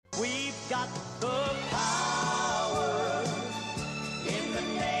got the power in the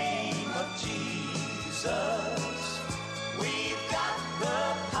name of Jesus. We've got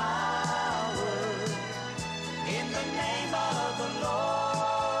the power in the name of the Lord.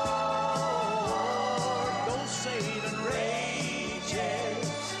 Though Satan rages,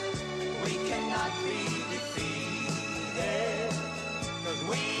 we cannot be defeated, 'cause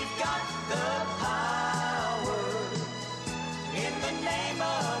we've got the power in the name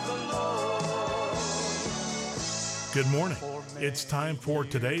of the Lord. Good morning. It's time for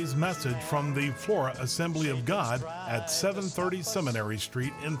today's message from the Flora Assembly of God at 730 Seminary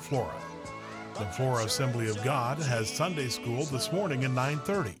Street in Flora. The Flora Assembly of God has Sunday school this morning at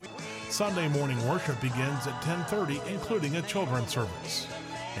 9:30. Sunday morning worship begins at 10:30, including a children's service.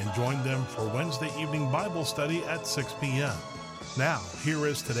 And join them for Wednesday evening Bible study at 6 p.m. Now, here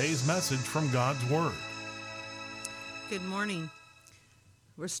is today's message from God's Word. Good morning.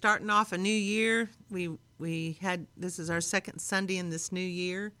 We're starting off a new year. This is our second Sunday in this new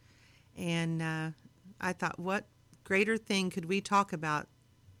year, and I thought, what greater thing could we talk about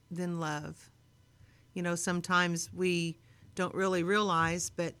than love? You know, sometimes we don't really realize,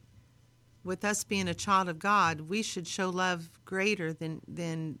 but with us being a child of God, we should show love greater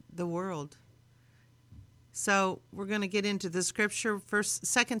than the world. So we're going to get into the scripture.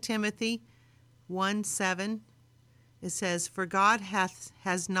 2 Timothy 1:7. It says, For God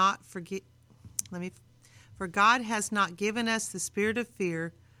has not given us the spirit of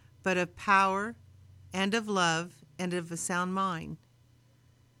fear, but of power and of love and of a sound mind.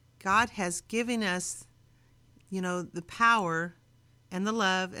 God has given us, the power and the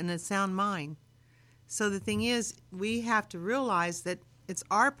love and a sound mind. So the thing is, we have to realize that it's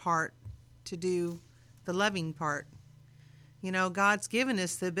our part to do the loving part. God's given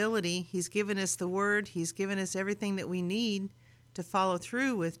us the ability. He's given us the word. He's given us everything that we need to follow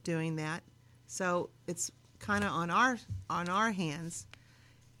through with doing that. So it's kind of on our hands.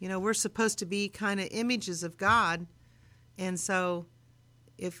 We're supposed to be kind of images of God. And so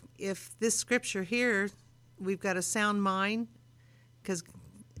if this scripture here, we've got a sound mind, because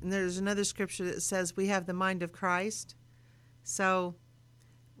there's another scripture that says we have the mind of Christ. So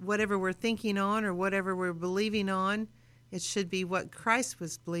whatever we're thinking on or whatever we're believing on, it should be what Christ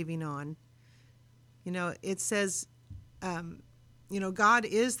was believing on. It says, God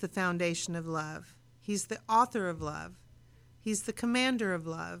is the foundation of love. He's the author of love. He's the commander of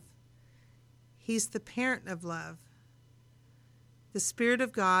love. He's the parent of love. The Spirit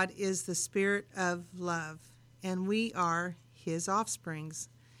of God is the Spirit of love, and we are His offsprings.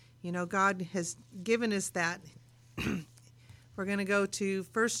 God has given us that. We're going to go to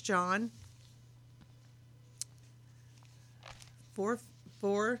 1 John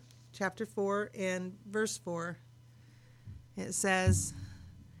chapter 4 and verse 4. It says,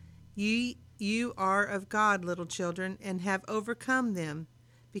 You are of God, little children, and have overcome them,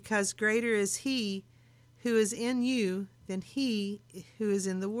 because greater is He who is in you than he who is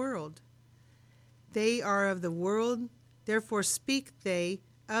in the world. They are of the world, therefore speak they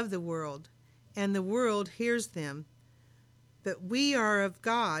of the world, and the world hears them. But we are of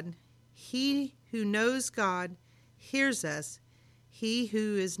God. He who knows God hears us. He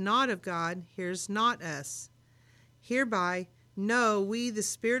who is not of God hears not us. Hereby know we the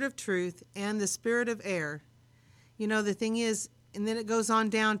spirit of truth and the spirit of error. The thing is, and then it goes on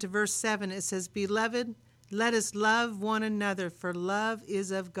down to verse 7. It says, Beloved, let us love one another, for love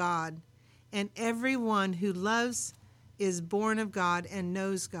is of God. And everyone who loves is born of God and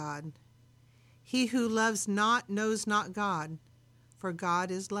knows God. He who loves not knows not God, for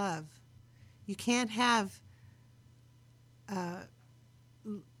God is love. You can't have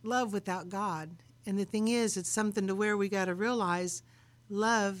love without God. And the thing is, it's something to where we got to realize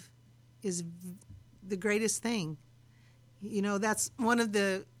love is the greatest thing. That's one of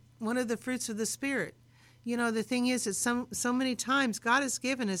the fruits of the Spirit. The thing is that so many times God has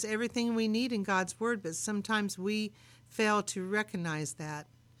given us everything we need in God's Word, but sometimes we fail to recognize that.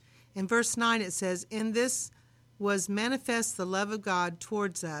 In verse 9 it says, In this was manifest the love of God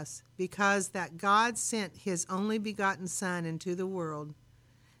towards us, because that God sent His only begotten Son into the world,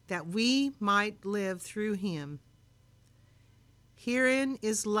 that we might live through Him. Herein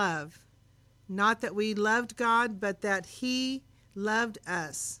is love, not that we loved God, but that He loved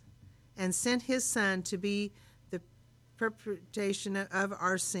us, and sent His Son to be the propitiation of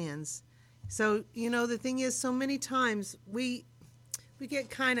our sins. So, the thing is, so many times we get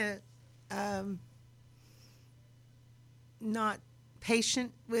kind of not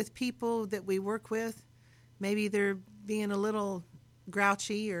patient with people that we work with. Maybe they're being a little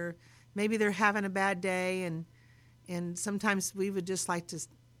grouchy, or maybe they're having a bad day, and sometimes we would just like to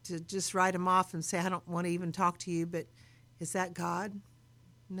to just write them off and say, I don't want to even talk to you, but is that God?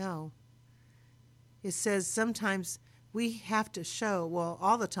 No. It says sometimes we have to show, well,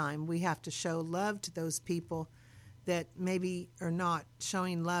 all the time, we have to show love to those people that maybe are not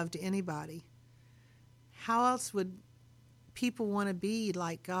showing love to anybody. How else would people want to be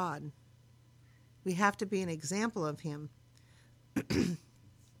like God? We have to be an example of him.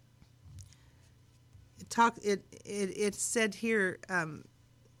 It said here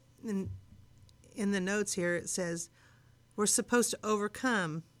in the notes here, it says we're supposed to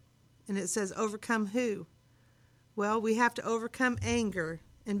overcome, and it says overcome who? Well, we have to overcome anger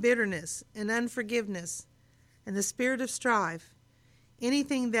and bitterness and unforgiveness and the spirit of strife,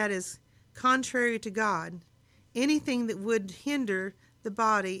 anything that is contrary to God, anything that would hinder the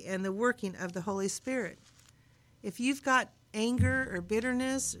body and the working of the Holy Spirit. If you've got anger or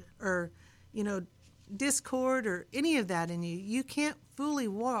bitterness or, discord or any of that in you, you can't fully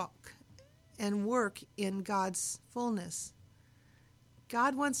walk and work in God's fullness.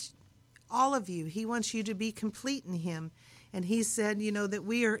 God wants all of you. He wants you to be complete in him. And he said, that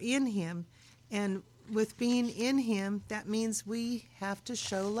we are in him. And with being in him, that means we have to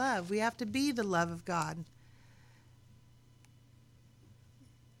show love. We have to be the love of God.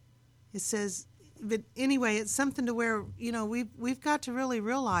 It says, but anyway, it's something to where, we've got to really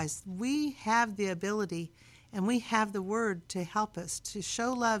realize we have the ability and we have the word to help us to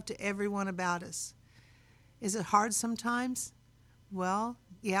show love to everyone about us. Is it hard sometimes? Well,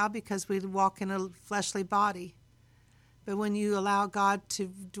 yeah, because we walk in a fleshly body. But when you allow God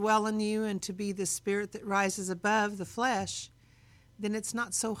to dwell in you and to be the spirit that rises above the flesh, then it's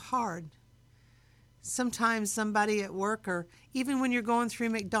not so hard. Sometimes somebody at work, or even when you're going through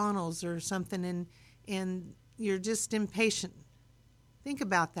McDonald's or something and you're just impatient, think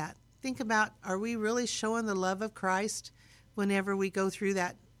about that. Think about, are we really showing the love of Christ whenever we go through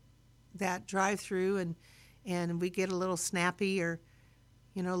that drive-through and we get a little snappy, or,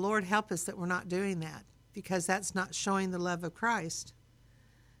 Lord, help us that we're not doing that, because that's not showing the love of Christ.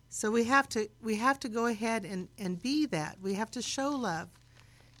 So we have to go ahead and be that. We have to show love.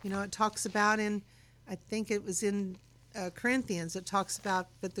 It talks about I think it was in Corinthians, it talks about,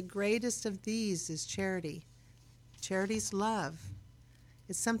 but the greatest of these is charity. Charity's love.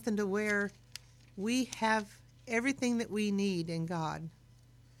 It's something to where we have everything that we need in God.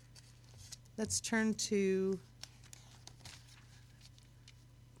 Let's turn to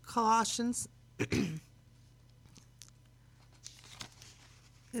Colossians.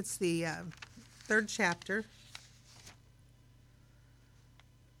 It's the 3rd chapter.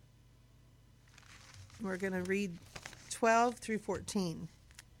 We're going to read 12 through 14.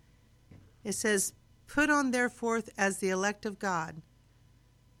 It says, put on therefore as the elect of God,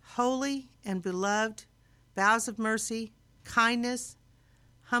 holy and beloved, vows of mercy, kindness,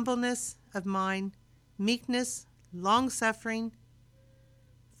 humbleness of mind, meekness, long-suffering,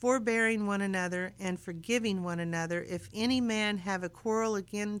 forbearing one another, and forgiving one another, if any man have a quarrel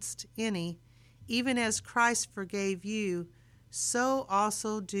against any, even as Christ forgave you, so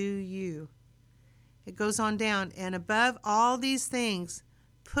also do you. It goes on down, and above all these things,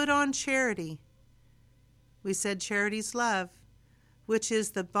 put on charity. We said charity's love, which is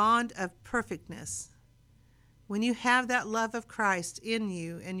the bond of perfectness. When you have that love of Christ in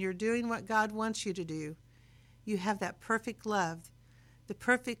you and you're doing what God wants you to do, you have that perfect love. The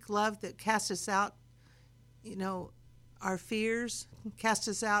perfect love that casts us out, our fears, casts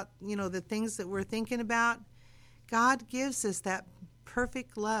us out, the things that we're thinking about. God gives us that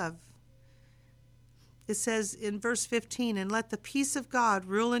perfect love. It says in verse 15, and let the peace of God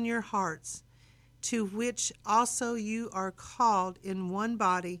rule in your hearts, to which also you are called in one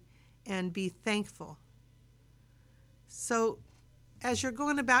body, and be thankful. So as you're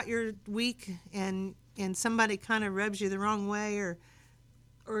going about your week and somebody kind of rubs you the wrong way or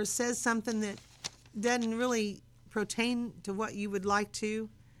says something that doesn't really pertain to what you would like to,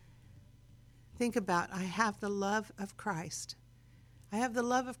 think about, I have the love of Christ. I have the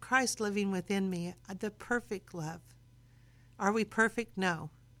love of Christ living within me, the perfect love. Are we perfect?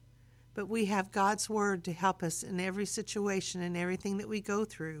 No. But we have God's word to help us in every situation and everything that we go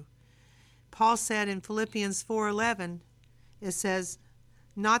through. Paul said in Philippians 4:11, it says,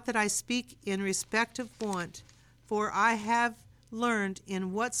 not that I speak in respect of want, for I have learned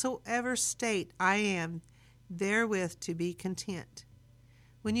in whatsoever state I am, therewith to be content.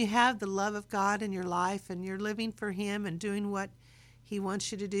 When you have the love of God in your life and you're living for him and doing what he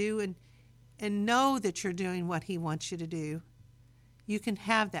wants you to do and know that you're doing what he wants you to do, you can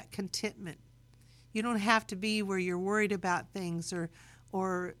have that contentment. You don't have to be where you're worried about things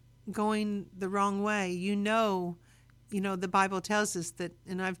or going the wrong way. You know the Bible tells us that,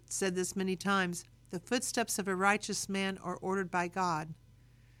 and I've said this many times, the footsteps of a righteous man are ordered by God.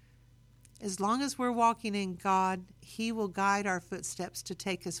 As long as we're walking in God, He will guide our footsteps to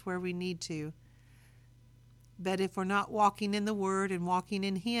take us where we need to. But if we're not walking in the Word and walking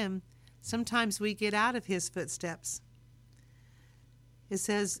in Him, sometimes we get out of His footsteps. It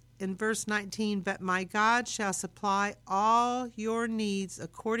says in verse 19, "But my God shall supply all your needs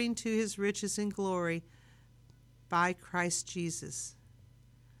according to His riches in glory by Christ Jesus."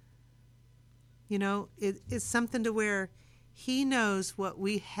 It's something to where He knows what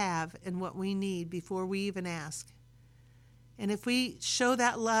we have and what we need before we even ask. And if we show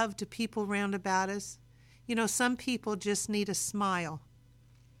that love to people round about us, some people just need a smile.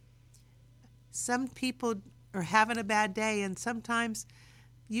 Some people are having a bad day, and sometimes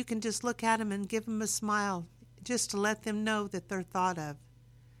you can just look at them and give them a smile just to let them know that they're thought of.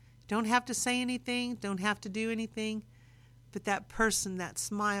 Don't have to say anything, don't have to do anything, but that person, that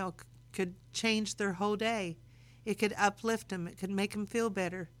smile could change their whole day. It could uplift them. It could make them feel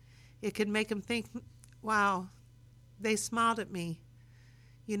better. It could make them think, wow, they smiled at me.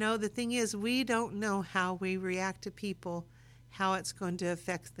 The thing is, we don't know how we react to people, how it's going to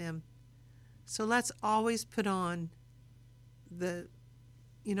affect them. So let's always put on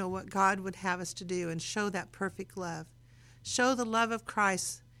what God would have us to do and show that perfect love. Show the love of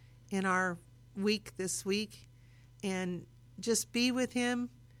Christ in our week this week, and just be with Him.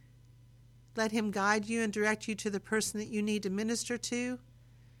 Let Him guide you and direct you to the person that you need to minister to.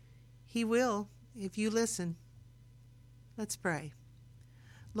 He will, if you listen. Let's pray.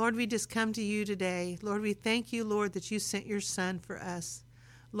 Lord, we just come to you today. Lord, we thank you, Lord, that you sent your Son for us.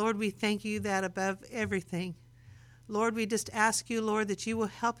 Lord, we thank you that above everything. Lord, we just ask you, Lord, that you will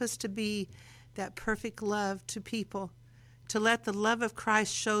help us to be that perfect love to people, to let the love of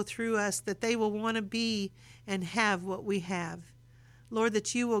Christ show through us, that they will want to be and have what we have. Lord,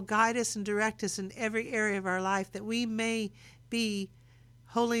 that you will guide us and direct us in every area of our life, that we may be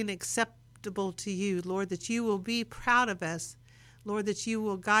holy and acceptable to you. Lord, that you will be proud of us. Lord, that you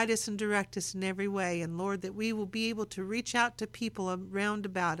will guide us and direct us in every way. And Lord, that we will be able to reach out to people around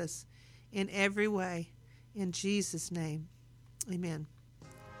about us in every way. In Jesus' name, amen.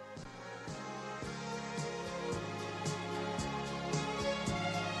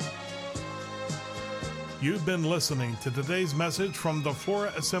 You've been listening to today's message from the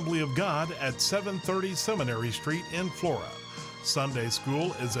Flora Assembly of God at 730 Seminary Street in Flora. Sunday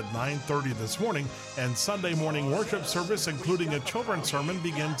school is at 9:30 this morning, and Sunday morning worship service, including a children's sermon,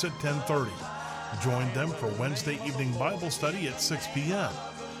 begins at 10:30. Join them for Wednesday evening Bible study at 6 p.m.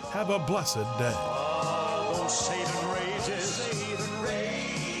 Have a blessed day. Although Satan rages,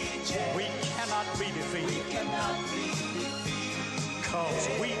 we cannot be defeated. Because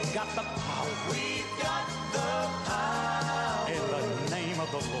we've got the power. In the name of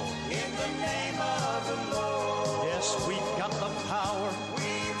the Lord. Yes, we've got the power.